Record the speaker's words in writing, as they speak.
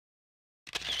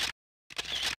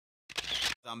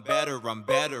I'm better, I'm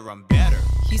better, I'm better.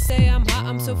 He say I'm hot,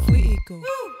 I'm so freaky.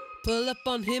 Pull up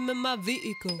on him in my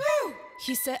vehicle.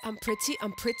 He said I'm pretty,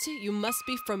 you must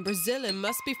be from Brazil and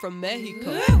must be from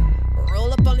Mexico.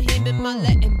 Roll up on him in my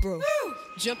Latin bro.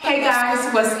 Hey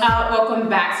guys, what's up? Welcome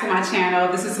back to my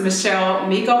channel. This is MaShelle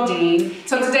Dean.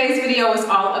 So today's video is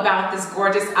all about this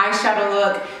gorgeous eyeshadow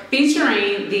look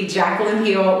featuring the Jaclyn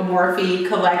Morphe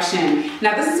collection.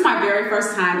 Now this is my very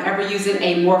first time ever using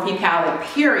a Morphe palette,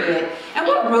 period. And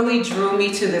what really drew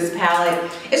me to this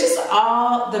palette is just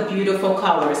all the beautiful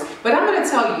colors. But I'm gonna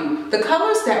tell you, the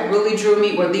colors that really drew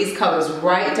me were these colors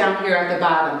right down here at the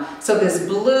bottom. So this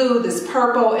blue, this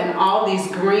purple, and all these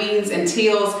greens and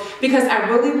teals, because I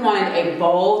really wanted a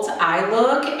bold eye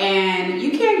look, and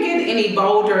you can't get any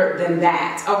bolder than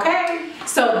that, okay?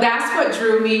 So that's what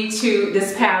drew me to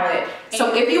this palette.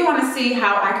 So if you want to see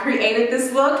how I created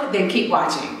this look, then keep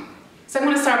watching. So I'm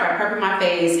going to start by prepping my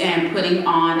face and putting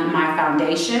on my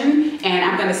foundation, and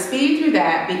I'm going to speed through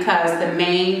that because the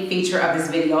main feature of this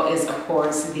video is, of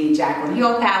course, the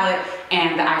Jaclyn palette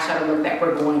and the eyeshadow look that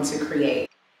we're going to create.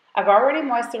 I've already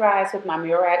moisturized with my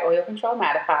Murad Oil Control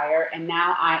Mattifier, and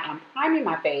now I am priming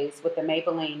my face with the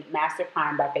Maybelline Master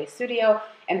Prime by Face Studio,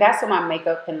 and that's so my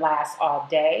makeup can last all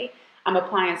day. I'm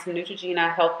applying some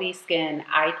Neutrogena Healthy Skin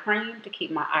Eye Cream to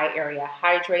keep my eye area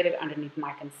hydrated underneath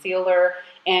my concealer,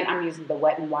 and I'm using the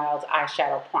Wet n Wild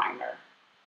Eyeshadow Primer.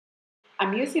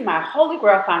 I'm using my Holy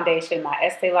Grail foundation, my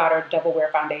Estee Lauder Double Wear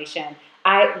Foundation.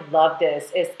 I love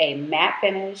this. It's a matte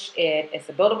finish, it's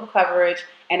a buildable coverage,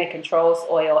 and it controls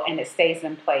oil, and it stays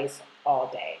in place all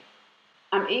day.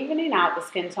 I'm evening out the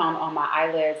skin tone on my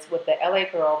eyelids with the LA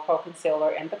Girl Pro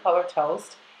Concealer in the color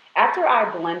Toast. After I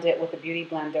blend it with a beauty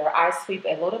blender, I sweep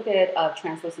a little bit of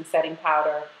translucent setting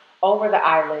powder over the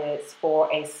eyelids for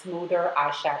a smoother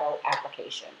eyeshadow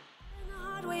application.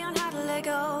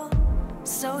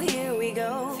 So here we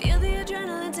go. Feel the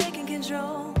adrenaline taking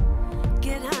control.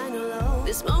 Get high no low.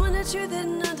 This moment of truth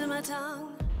hidden under my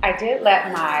tongue. I did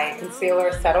let my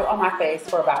concealer settle on my face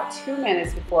for about 2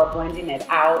 minutes before blending it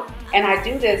out, and I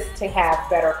do this to have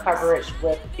better coverage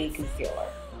with the concealer.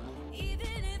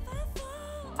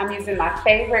 I'm using my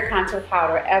favorite contour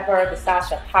powder ever, the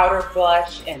Sasha Powder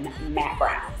Blush in Matte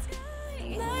Brown.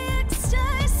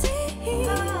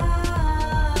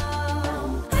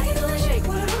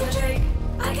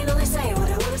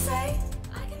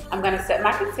 I'm going to set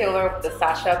my concealer with the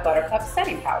Sasha Buttercup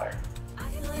Setting Powder.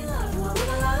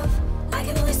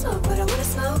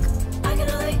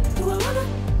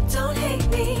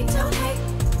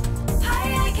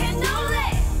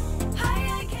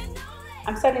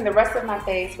 I'm setting the rest of my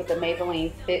face with the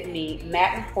Maybelline Fit Me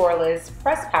Matte and Poreless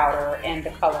Press Powder in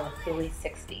the color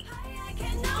 360.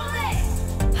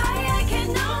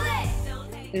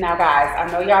 Now guys, I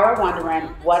know y'all are wondering,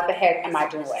 what the heck am I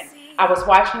doing? I was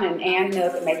watching an Ann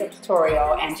Nook makeup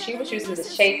tutorial, and she was using the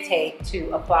Shape Tape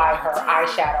to apply her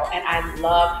eyeshadow, and I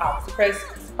love how crisp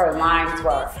her lines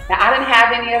were. Now I didn't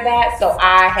have any of that, so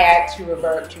I had to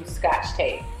revert to Scotch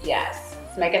tape. Yes,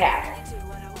 let's make it happen.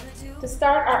 To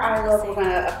start our eye look, we're going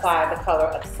to apply the color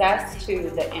Obsessed to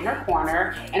the inner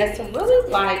corner, and it's a really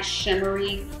light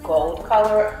shimmery gold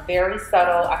color, very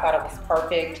subtle. I thought it was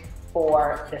perfect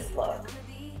for this look.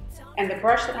 And the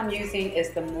brush that I'm using is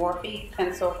the Morphe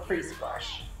Pencil Crease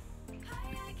Brush.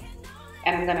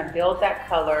 And I'm going to build that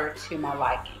color to my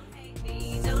liking.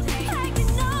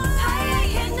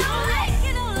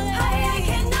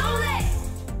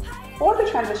 For the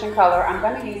transition color, I'm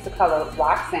going to use the color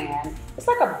Roxanne. It's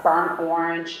like a burnt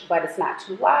orange, but it's not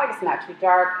too light, it's not too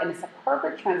dark, and it's a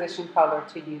perfect transition color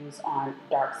to use on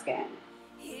dark skin.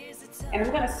 And I'm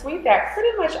going to sweep that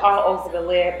pretty much all over the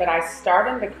lid, but I start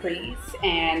in the crease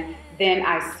and then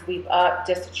I sweep up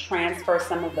just to transfer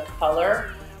some of the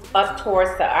color up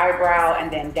towards the eyebrow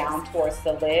and then down towards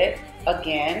the lid,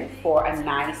 again for a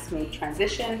nice smooth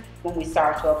transition when we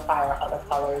start to apply our other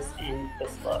colors in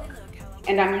this look.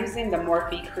 And I'm using the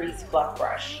Morphe Crease Fluff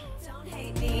Brush.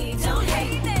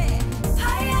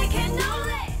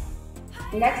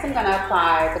 Next, I'm going to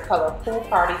apply the color Pool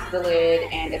Party to the lid,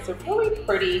 and it's a really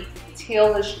pretty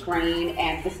tealish green,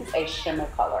 and this is a shimmer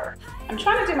color. I'm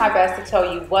trying to do my best to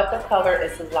tell you what the color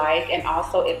is like, and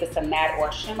also if it's a matte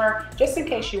or shimmer, just in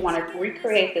case you want to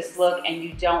recreate this look and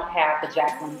you don't have the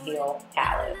Jaclyn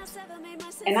palette.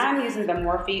 And I'm using the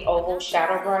Morphe Oval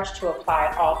Shadow Brush to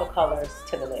apply all the colors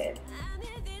to the lid.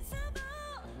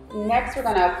 Next, we're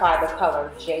going to apply the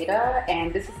color Jada,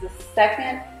 and this is the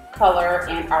second color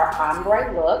in our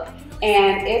ombre look,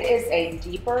 and it is a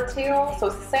deeper teal, so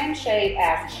it's the same shade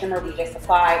as the shimmer we just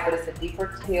applied, but it's a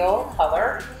deeper teal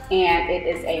color, and it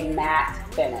is a matte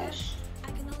finish.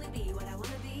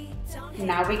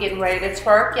 Now we getting ready to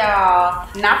twerk, y'all.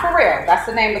 Not for real, that's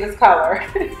the name of this color.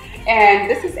 And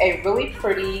this is a really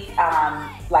pretty,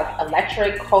 like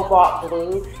electric cobalt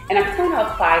blue. And I'm just gonna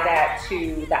apply that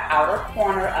to the outer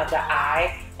corner of the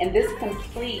eye. And this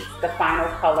completes the final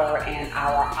color in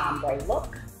our ombre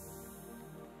look.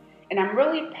 And I'm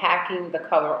really packing the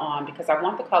color on because I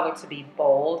want the color to be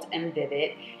bold and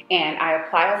vivid. And I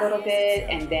apply a little bit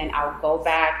and then I'll go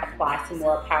back, apply some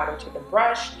more powder to the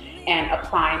brush and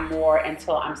apply more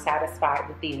until I'm satisfied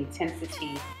with the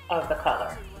intensity of the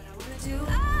color.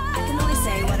 I can only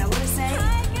say what I want to say.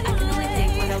 I can only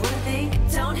think what I want to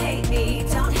think. Don't hate me,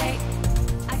 don't hate.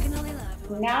 I can only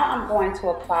love. Now I'm going to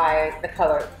apply the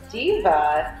color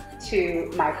Diva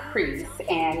to my crease,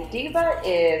 and Diva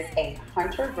is a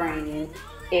hunter green.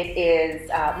 It is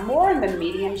more in the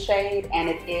medium shade, and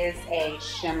it is a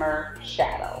shimmer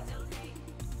shadow.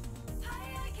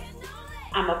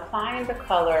 I'm applying the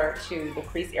color to the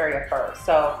crease area first.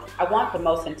 So I want the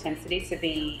most intensity to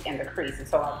be in the crease. And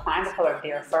so I'm applying the color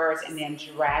there first and then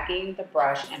dragging the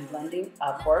brush and blending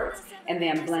upwards and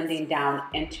then blending down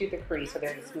into the crease so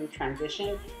there's a smooth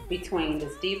transition between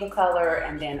this Diva color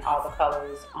and then all the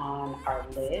colors on our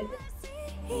lid.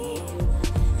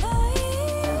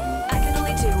 I can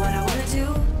only do what I want to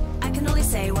do. I can only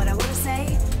say what I want to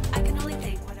say. I can only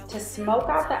think what I want To smoke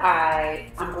out the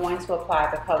eye, I'm going to apply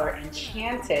the color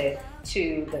Enchanted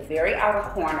to the very outer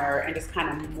corner and just kind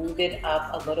of move it up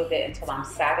a little bit until I'm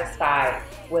satisfied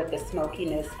with the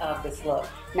smokiness of this look.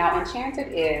 Now,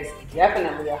 Enchanted is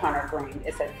definitely a hunter green.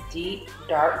 It's a deep,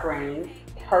 dark green,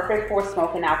 perfect for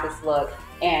smoking out this look,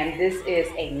 and this is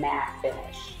a matte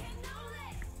finish.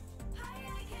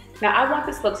 Now, I want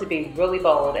this look to be really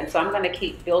bold, and so I'm going to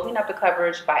keep building up the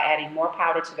coverage by adding more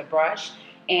powder to the brush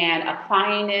and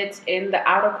applying it in the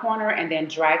outer corner and then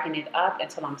dragging it up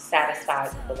until I'm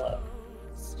satisfied with the look.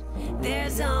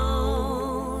 There's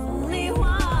only one.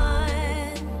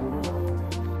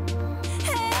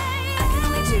 Hey, I can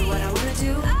only do what I want to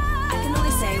do. I can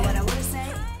only say what I want to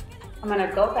say. I'm going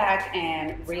to go back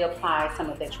and reapply some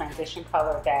of the transition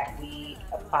color that we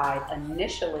applied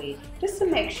initially just to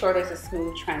make sure there's a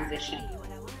smooth transition.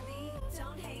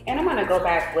 And I'm going to go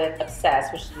back with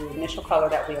Obsessed, which is the initial color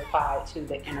that we applied to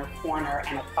the inner corner,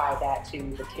 and apply that to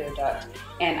the tear duct.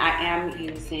 And I am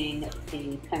using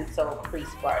the pencil crease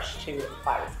brush to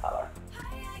apply this color.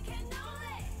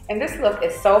 And this look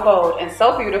is so bold and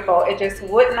so beautiful. It just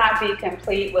would not be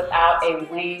complete without a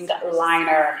wing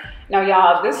liner. Now,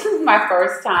 y'all, this is my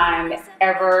first time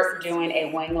ever doing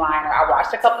a wing liner. I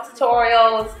watched a couple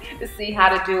tutorials to see how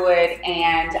to do it,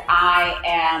 and I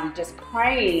am just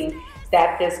praying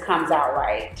that this comes out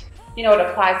right. You know, it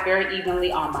applies very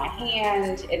evenly on my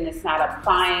hand, and it's not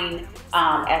applying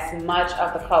as much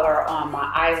of the color on my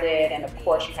eyelid. And of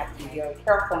course, you have to be very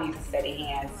careful and use a steady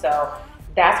hand. So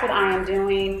that's what I am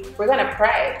doing. We're gonna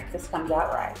pray this comes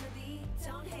out right.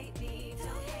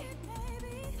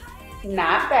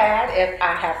 Not bad, if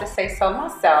I have to say so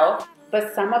myself,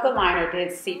 but some of the liner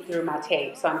did seep through my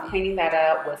tape. So I'm cleaning that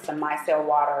up with some micellar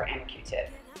water and a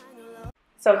Q-tip.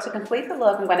 So to complete the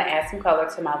look, I'm going to add some color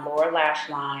to my lower lash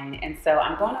line. And so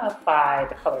I'm going to apply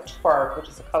the color Twerk, which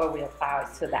is the color we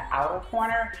applied to the outer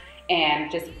corner, and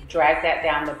just drag that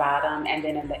down the bottom. And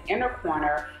then in the inner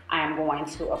corner, I am going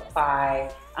to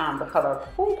apply the color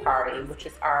Pool Party, which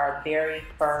is our very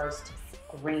first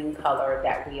green color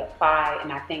that we apply.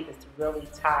 And I think this really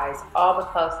ties all the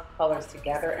colors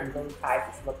together and really ties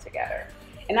this look together.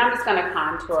 And I'm just going to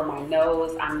contour my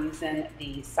nose. I'm using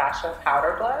the Sasha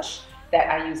powder blush that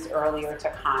I used earlier to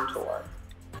contour.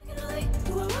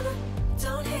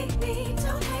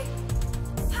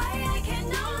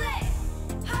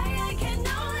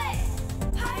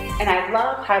 And I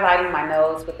love highlighting my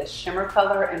nose with the shimmer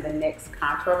color in the NYX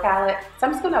contour palette. So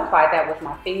I'm just going to apply that with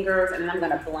my fingers, and then I'm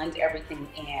going to blend everything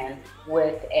in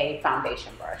with a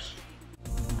foundation brush.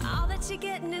 All that you're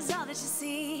getting is all that you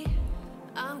see.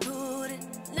 I'm good.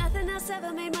 Nothing else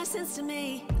ever made much sense to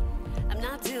me. I'm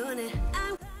not doing it.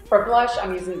 For blush,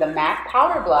 I'm using the MAC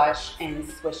powder blush in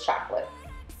Swiss Chocolate.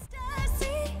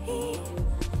 I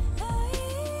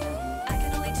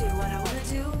can only do what I want to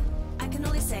do. I can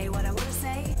only say what I want to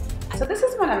say. So this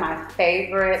is one of my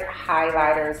favorite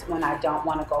highlighters when I don't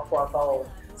want to go for a bold.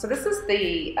 So this is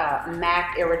the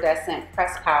MAC Iridescent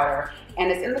Pressed Powder,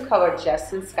 and it's in the color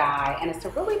Justin Sky, and it's a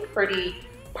really pretty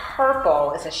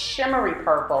purple. It's a shimmery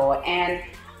purple, and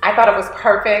I thought it was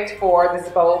perfect for this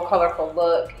bold, colorful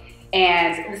look.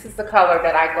 And this is the color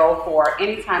that I go for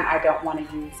anytime I don't want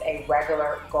to use a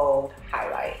regular gold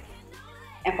highlight.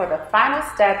 And for the final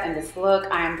step in this look,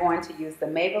 I am going to use the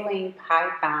Maybelline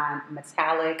Python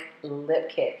Metallic Lip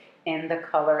Kit. in the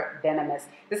color Venomous.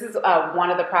 This is one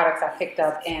of the products I picked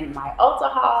up in my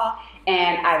Ulta haul,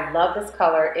 and I love this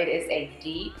color. It is a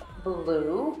deep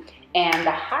blue, and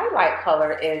the highlight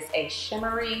color is a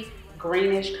shimmery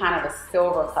greenish kind of a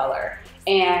silver color.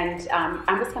 And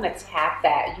I'm just gonna tap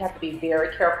that. You have to be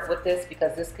very careful with this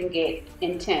because this can get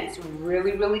intense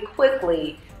really, really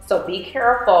quickly. So be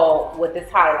careful with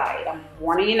this highlight. I'm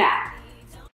warning you now.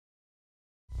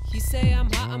 He say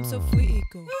I'm hot, I'm so freaky.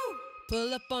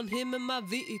 Pull up on him in my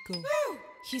vehicle.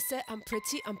 He said I'm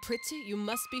pretty, you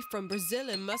must be from Brazil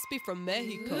and must be from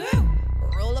Mexico.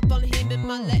 Roll up on him in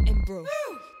my Latin, bro.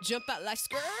 Jump out like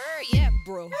skirt, yeah,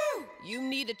 bro. You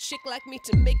need a chick like me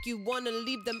to make you wanna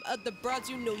leave them other broads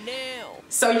you know now.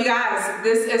 So you guys,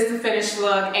 this is the finished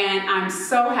look, and I'm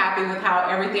so happy with how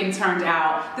everything turned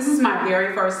out. This is my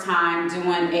very first time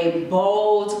doing a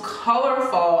bold,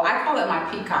 colorful, I call it my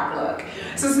peacock look.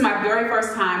 So this is my very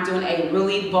first time doing a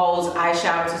really bold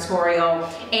eyeshadow tutorial,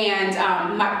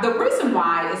 and the reason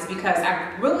why is because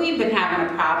I've really been having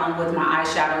a problem with my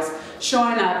eyeshadows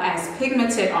showing up as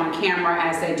pigmented on camera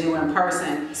as they do in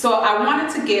person. So I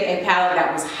wanted to get a palette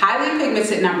that was highly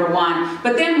pigmented, number one,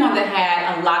 but then one that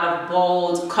had a lot of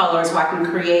bold colors so I can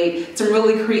create some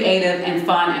really creative and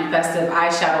fun and festive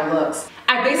eyeshadow looks.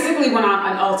 I basically went on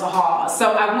an Ulta haul.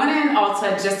 So I went in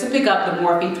Ulta just to pick up the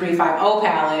Morphe 350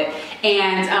 palette,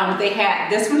 and they had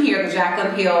this one here, the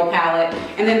Jaclyn Hill palette,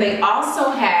 and then they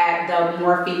also had the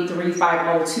Morphe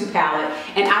 3502 palette,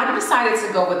 and I decided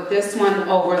to go with this one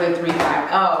over the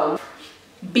 350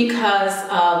 because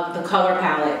of the color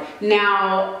palette.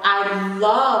 Now, I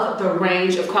love the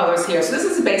range of colors here. So this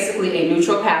is basically a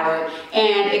neutral palette,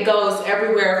 and it goes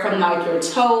everywhere from like your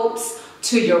taupes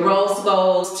to your rose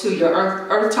golds to your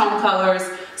earth tone colors.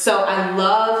 So I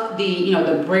love the,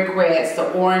 the brick reds,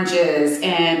 the oranges,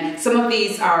 and some of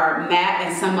these are matte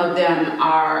and some of them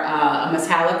are a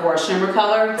metallic or a shimmer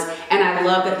color. And I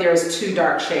love that there's two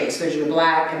dark shades. There's your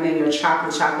black and then your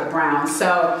chocolate brown.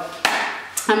 So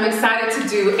I'm excited to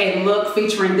do a look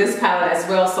featuring this palette as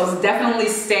well, so definitely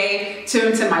stay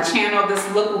tuned to my channel. This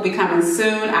look will be coming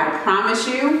soon, I promise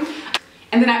you.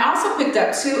 And then I also picked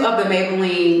up two of the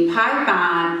Maybelline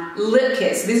Python lip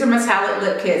kits. These are metallic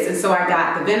lip kits, and so I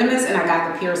got the Venomous and I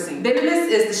got the Piercing.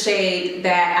 Venomous is the shade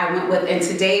that I went with in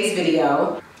today's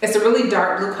video. It's a really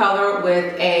dark blue color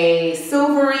with a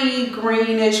silvery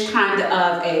greenish kind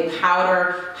of a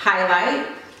powder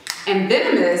highlight. And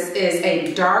Venomous is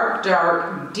a dark,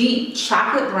 deep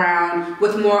chocolate brown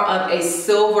with more of a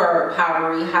silver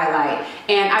powdery highlight.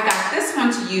 And I got this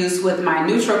one to use with my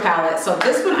neutral palette. So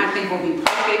this one I think will be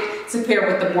perfect to pair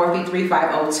with the Morphe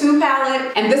 3502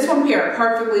 palette. And this one paired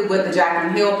perfectly with the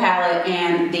Jaclyn Hill palette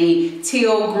and the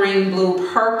teal, green,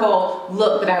 blue, purple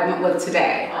look that I went with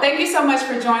today. Thank you so much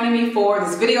for joining me for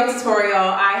this video tutorial.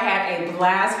 I had a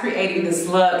blast creating this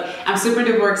look. I'm super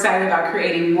duper excited about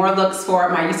creating more looks for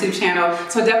my YouTube channel.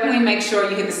 So definitely make sure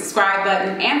you hit the subscribe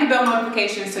button and the bell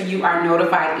notification so you are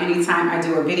notified anytime I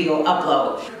do a video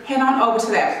upload. Head on over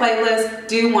to that playlist,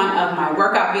 do one of my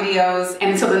workout videos,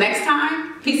 and until the next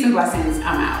time, peace and blessings,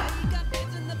 I'm out.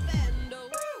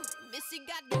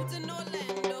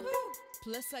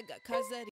 Plus I got cars that